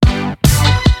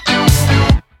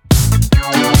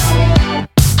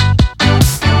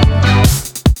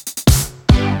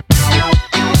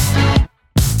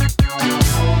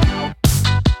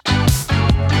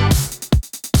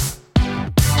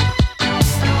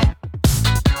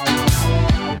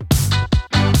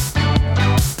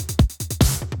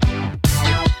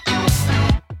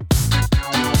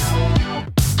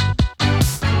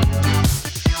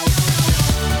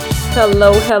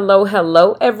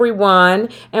Hello, everyone,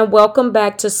 and welcome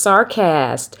back to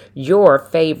Sarcast, your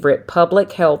favorite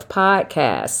public health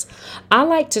podcast. I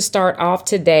like to start off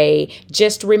today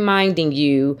just reminding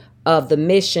you of the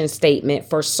mission statement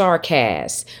for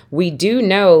Sarcast. We do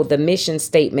know the mission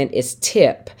statement is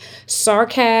TIP.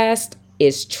 Sarcast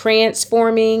is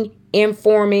transforming,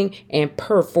 informing, and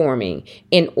performing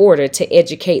in order to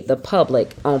educate the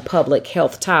public on public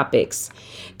health topics.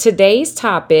 Today's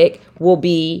topic will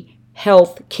be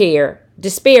health care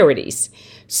disparities.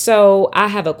 So I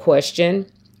have a question.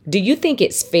 Do you think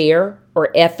it's fair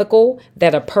or ethical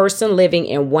that a person living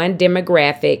in one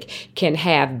demographic can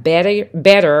have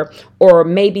better or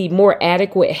maybe more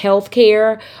adequate health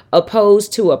care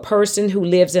opposed to a person who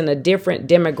lives in a different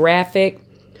demographic?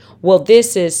 Well,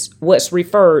 this is what's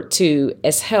referred to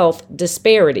as health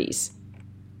disparities.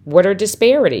 What are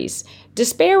disparities?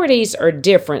 Disparities are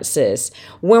differences.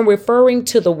 When referring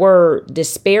to the word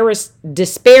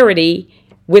disparity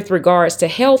with regards to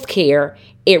healthcare,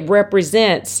 it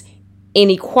represents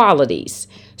inequalities.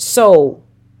 So,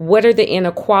 what are the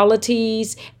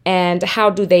inequalities and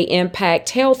how do they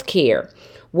impact healthcare?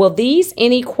 Well, these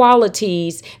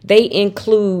inequalities, they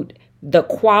include the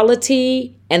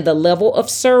quality and the level of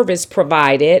service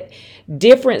provided,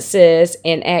 differences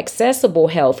in accessible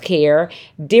health care,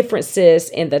 differences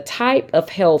in the type of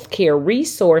health care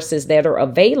resources that are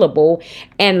available,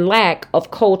 and lack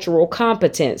of cultural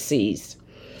competencies.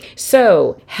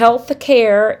 So, health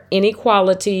care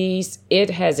inequalities, it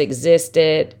has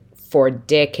existed for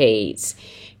decades.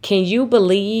 Can you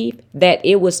believe that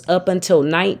it was up until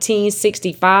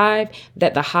 1965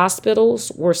 that the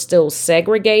hospitals were still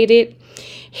segregated?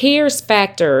 Here's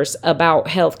factors about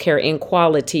healthcare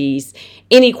inequalities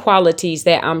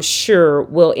that I'm sure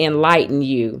will enlighten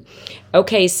you.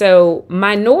 Okay, so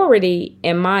minority,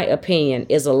 in my opinion,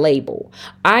 is a label.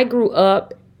 I grew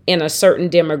up in a certain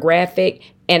demographic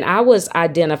and I was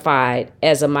identified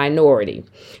as a minority.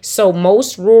 So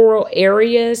most rural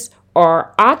areas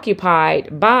are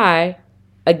occupied by,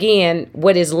 again,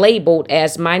 what is labeled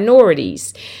as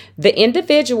minorities. The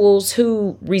individuals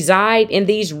who reside in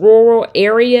these rural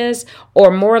areas are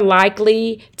more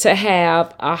likely to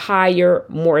have a higher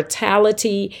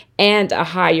mortality and a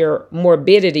higher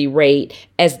morbidity rate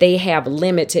as they have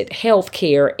limited health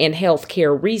care and health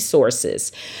care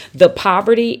resources. The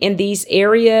poverty in these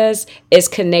areas is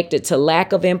connected to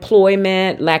lack of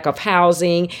employment, lack of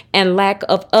housing, and lack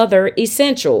of other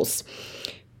essentials.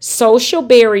 Social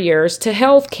barriers to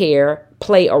healthcare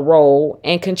play a role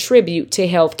and contribute to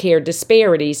healthcare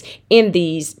disparities in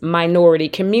these minority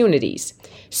communities.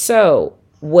 So,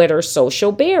 what are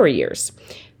social barriers?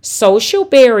 Social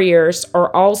barriers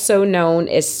are also known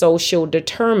as social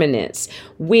determinants,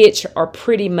 which are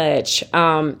pretty much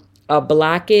a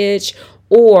blockage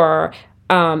or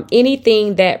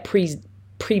anything that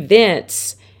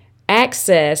prevents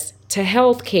access to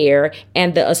healthcare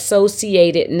and the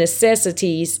associated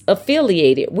necessities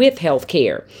affiliated with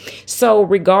healthcare. So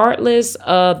regardless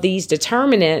of these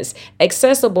determinants,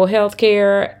 accessible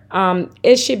healthcare,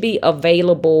 it should be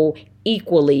available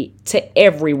equally to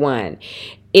everyone.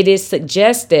 It is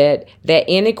suggested that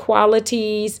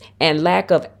inequalities and lack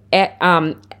of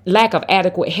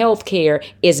adequate health care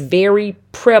is very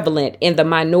prevalent in the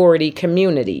minority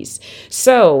communities.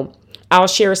 So I'll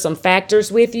share some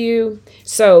factors with you.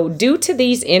 So due to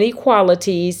these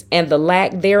inequalities and the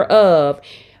lack thereof,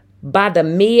 by the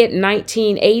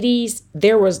mid-1980s,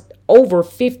 there was over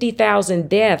 50,000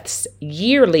 deaths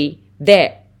yearly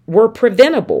that were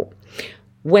preventable.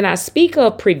 When I speak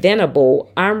of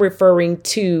preventable, I'm referring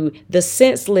to the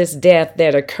senseless death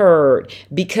that occurred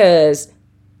because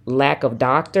lack of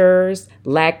doctors,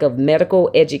 lack of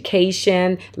medical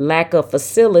education, lack of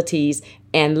facilities,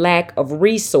 and lack of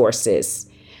resources.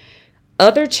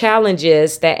 Other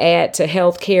challenges that add to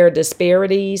healthcare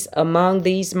disparities among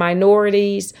these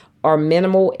minorities are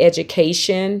minimal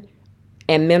education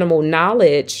and minimal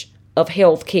knowledge of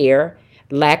healthcare,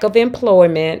 lack of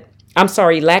employees,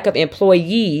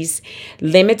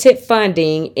 limited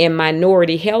funding in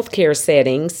minority healthcare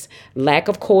settings, lack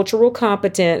of cultural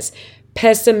competence,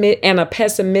 and a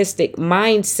pessimistic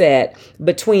mindset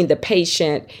between the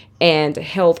patient and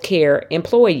healthcare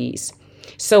employees.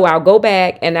 So I'll go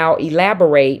back and I'll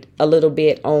elaborate a little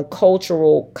bit on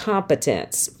cultural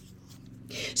competence.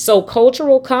 So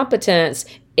cultural competence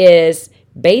is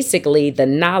basically the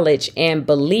knowledge and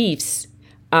beliefs,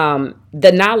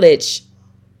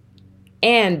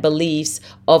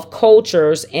 of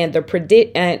cultures and the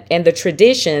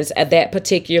traditions of that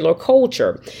particular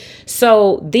culture.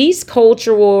 So these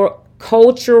cultural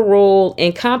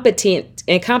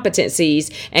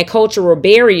incompetencies and cultural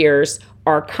barriers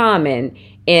are common,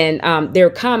 and they're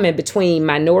common between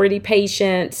minority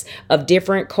patients of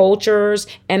different cultures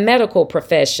and medical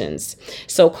professions.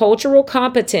 So cultural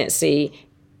competency,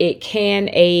 it can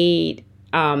aid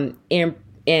in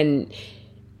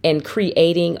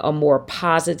creating a more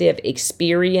positive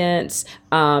experience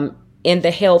in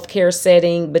the healthcare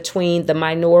setting between the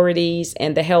minorities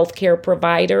and the healthcare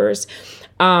providers.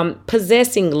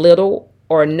 Possessing little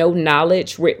or no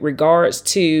knowledge with regards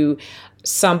to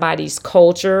somebody's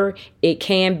culture, it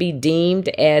can be deemed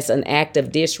as an act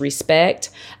of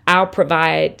disrespect. I'll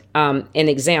provide an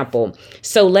example.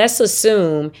 So let's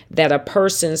assume that a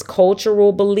person's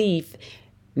cultural belief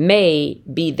may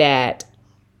be that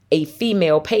a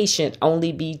female patient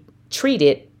only be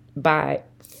treated by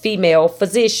female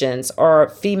physicians or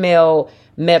female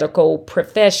medical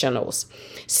professionals.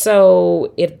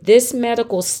 So if this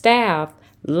medical staff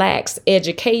lacks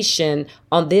education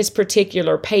on this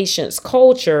particular patient's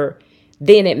culture,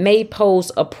 then it may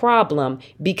pose a problem,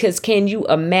 because can you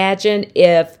imagine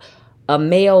if a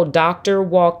male doctor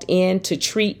walked in to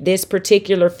treat this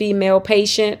particular female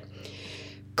patient?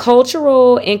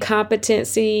 Cultural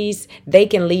incompetencies, they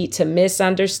can lead to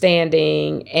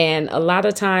misunderstanding, and a lot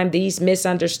of time these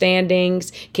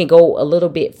misunderstandings can go a little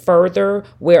bit further,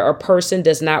 where a person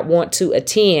does not want to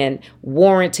attend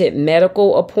warranted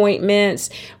medical appointments,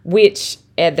 which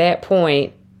at that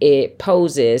point it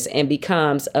poses and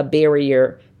becomes a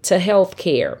barrier to health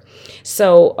care.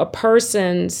 So a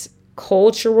person's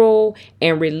cultural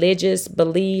and religious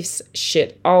beliefs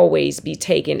should always be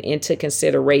taken into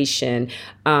consideration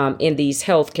in these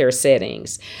healthcare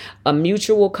settings. A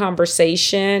mutual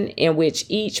conversation in which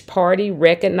each party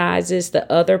recognizes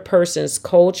the other person's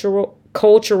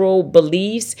cultural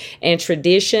beliefs and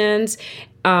traditions,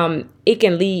 it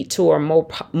can lead to a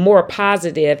more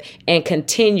positive and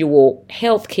continual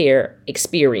healthcare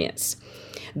experience.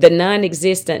 The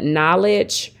non-existent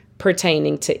knowledge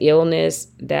pertaining to illness,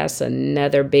 that's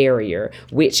another barrier,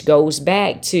 which goes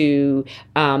back to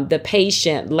the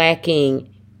patient lacking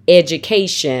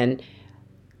education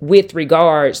with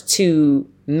regards to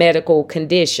medical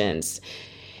conditions.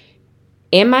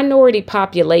 In minority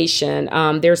population,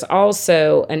 there's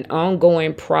also an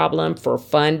ongoing problem for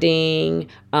funding,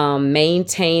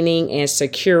 maintaining and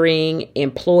securing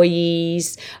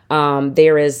employees.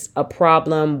 There is a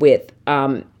problem with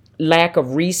lack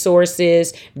of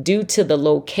resources due to the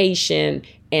location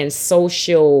and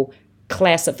social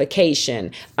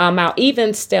classification. I'll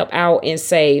even step out and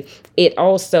say it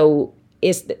also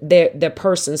is the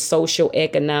person's social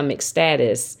economic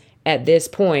status. At this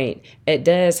point, it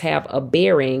does have a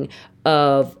bearing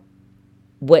of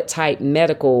what type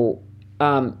medical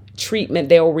treatment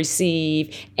they'll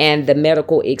receive and the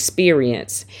medical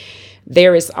experience.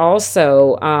 There is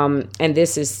also, and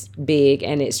this is big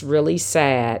and it's really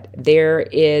sad, there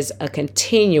is a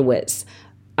continuance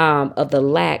of the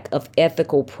lack of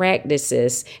ethical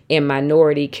practices in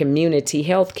minority community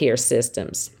healthcare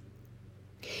systems.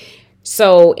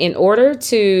 So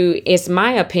it's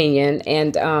my opinion,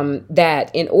 and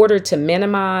that in order to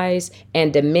minimize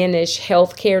and diminish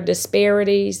healthcare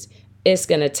disparities, it's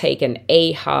going to take an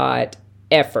AHOD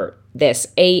effort. That's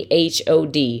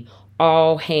AHOD,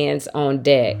 all hands on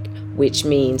deck, which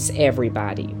means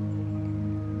everybody.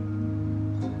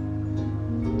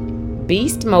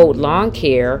 Beast Mode Lawn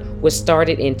Care was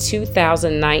started in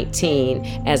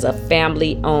 2019 as a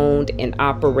family-owned and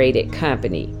operated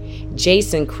company.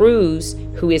 Jason Cruz,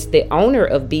 who is the owner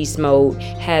of Beast Mode,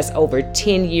 has over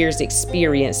 10 years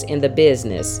experience in the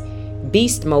business.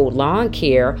 Beast Mode Lawn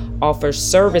Care offers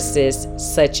services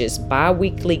such as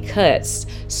bi-weekly cuts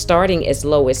starting as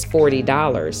low as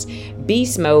 $40.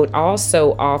 Beast Mode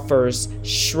also offers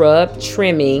shrub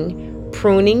trimming,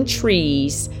 pruning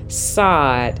trees,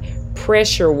 sod,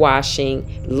 pressure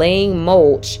washing, laying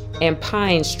mulch, and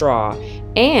pine straw.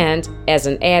 And as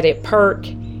an added perk,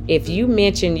 if you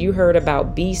mention you heard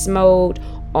about Beast Mode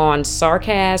on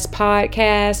Sarcast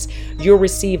Podcast, you'll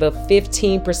receive a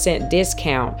 15%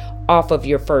 discount off of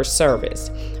your first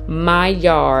service. My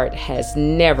yard has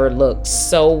never looked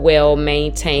so well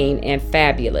maintained and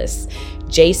fabulous.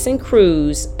 Jason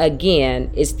Cruz,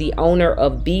 again, is the owner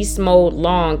of Beast Mode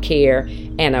Lawn Care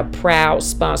and a proud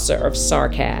sponsor of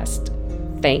Sarcast.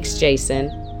 Thanks, Jason.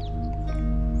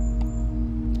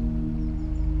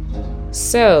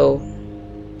 So,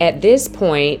 at this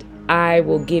point, I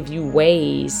will give you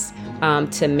ways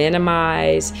to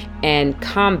minimize and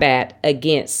combat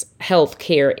against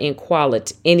healthcare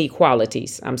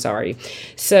inequalities.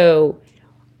 So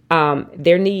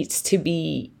there needs to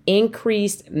be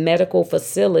increased medical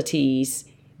facilities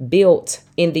built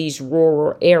in these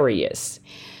rural areas.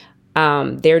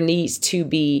 There needs to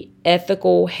be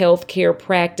ethical healthcare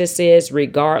practices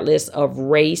regardless of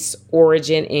race,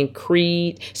 origin, and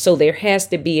creed. So there has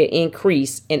to be an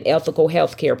increase in ethical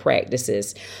healthcare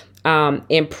practices.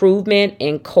 Improvement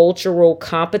in cultural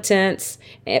competence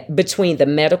between the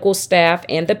medical staff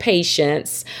and the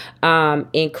patients,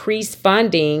 increased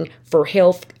funding for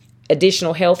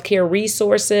additional healthcare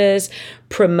resources,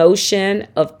 promotion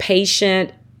of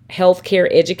patient healthcare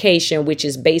education, which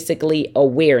is basically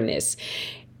awareness.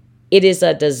 It is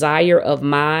a desire of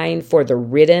mine for the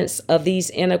riddance of these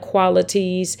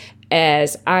inequalities,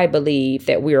 as I believe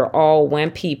that we are all one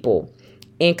people.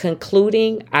 In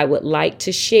concluding, I would like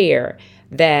to share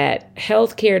that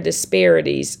healthcare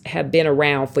disparities have been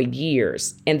around for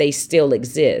years and they still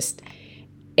exist.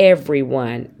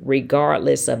 Everyone,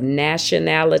 regardless of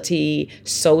nationality,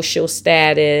 social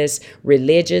status,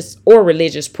 religious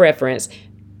preference,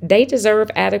 they deserve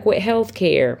adequate health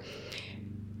care.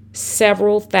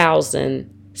 Several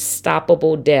thousand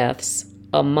stoppable deaths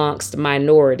amongst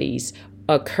minorities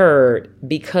occurred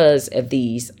because of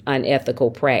these unethical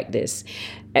practices.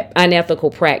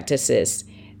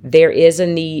 There is a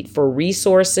need for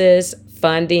resources,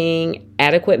 funding,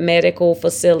 adequate medical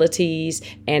facilities,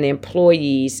 and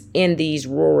employees in these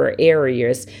rural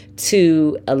areas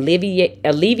to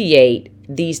alleviate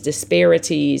these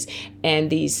disparities and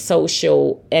these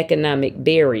social economic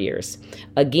barriers.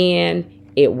 Again,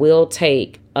 it will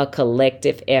take a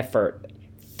collective effort.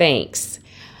 Thanks.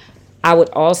 I would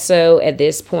also at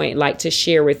this point like to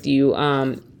share with you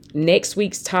next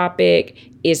week's topic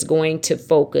is going to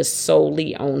focus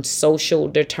solely on social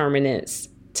determinants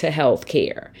to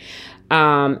healthcare.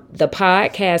 The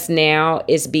podcast now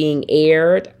is being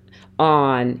aired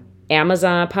on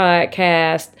Amazon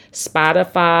Podcast,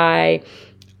 Spotify,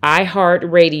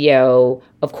 iHeartRadio.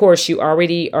 Of course, you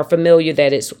already are familiar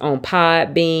that it's on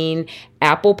Podbean,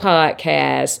 Apple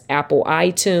Podcasts, Apple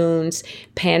iTunes,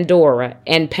 Pandora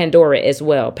as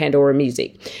well, Pandora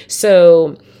Music.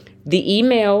 So the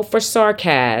email for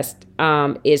Sarcast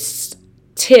is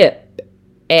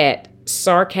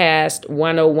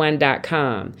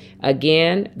tip@sarcast101.com.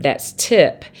 Again, that's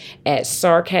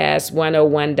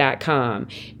tip@sarcast101.com.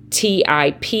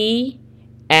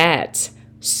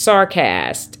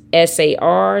 TIP@sarcast,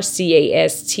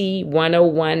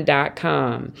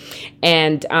 SARCAST101.com.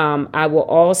 And I will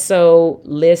also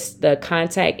list the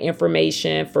contact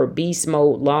information for Beast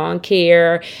Mode Lawn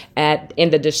Care in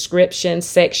the description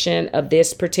section of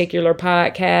this particular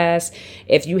podcast.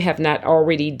 If you have not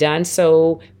already done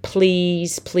so,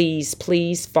 please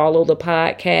follow the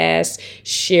podcast,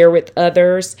 share with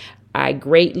others. I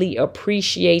greatly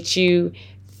appreciate you.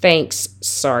 Thanks,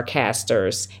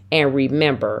 Sarcasters, and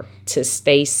remember to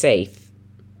stay safe.